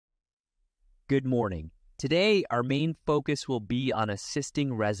Good morning. Today, our main focus will be on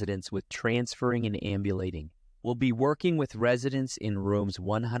assisting residents with transferring and ambulating. We'll be working with residents in rooms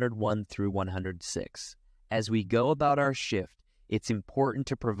 101 through 106. As we go about our shift, it's important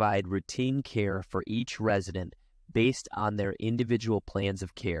to provide routine care for each resident based on their individual plans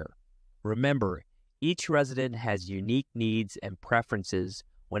of care. Remember, each resident has unique needs and preferences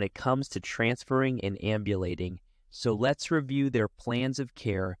when it comes to transferring and ambulating, so let's review their plans of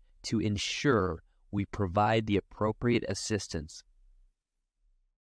care to ensure we provide the appropriate assistance.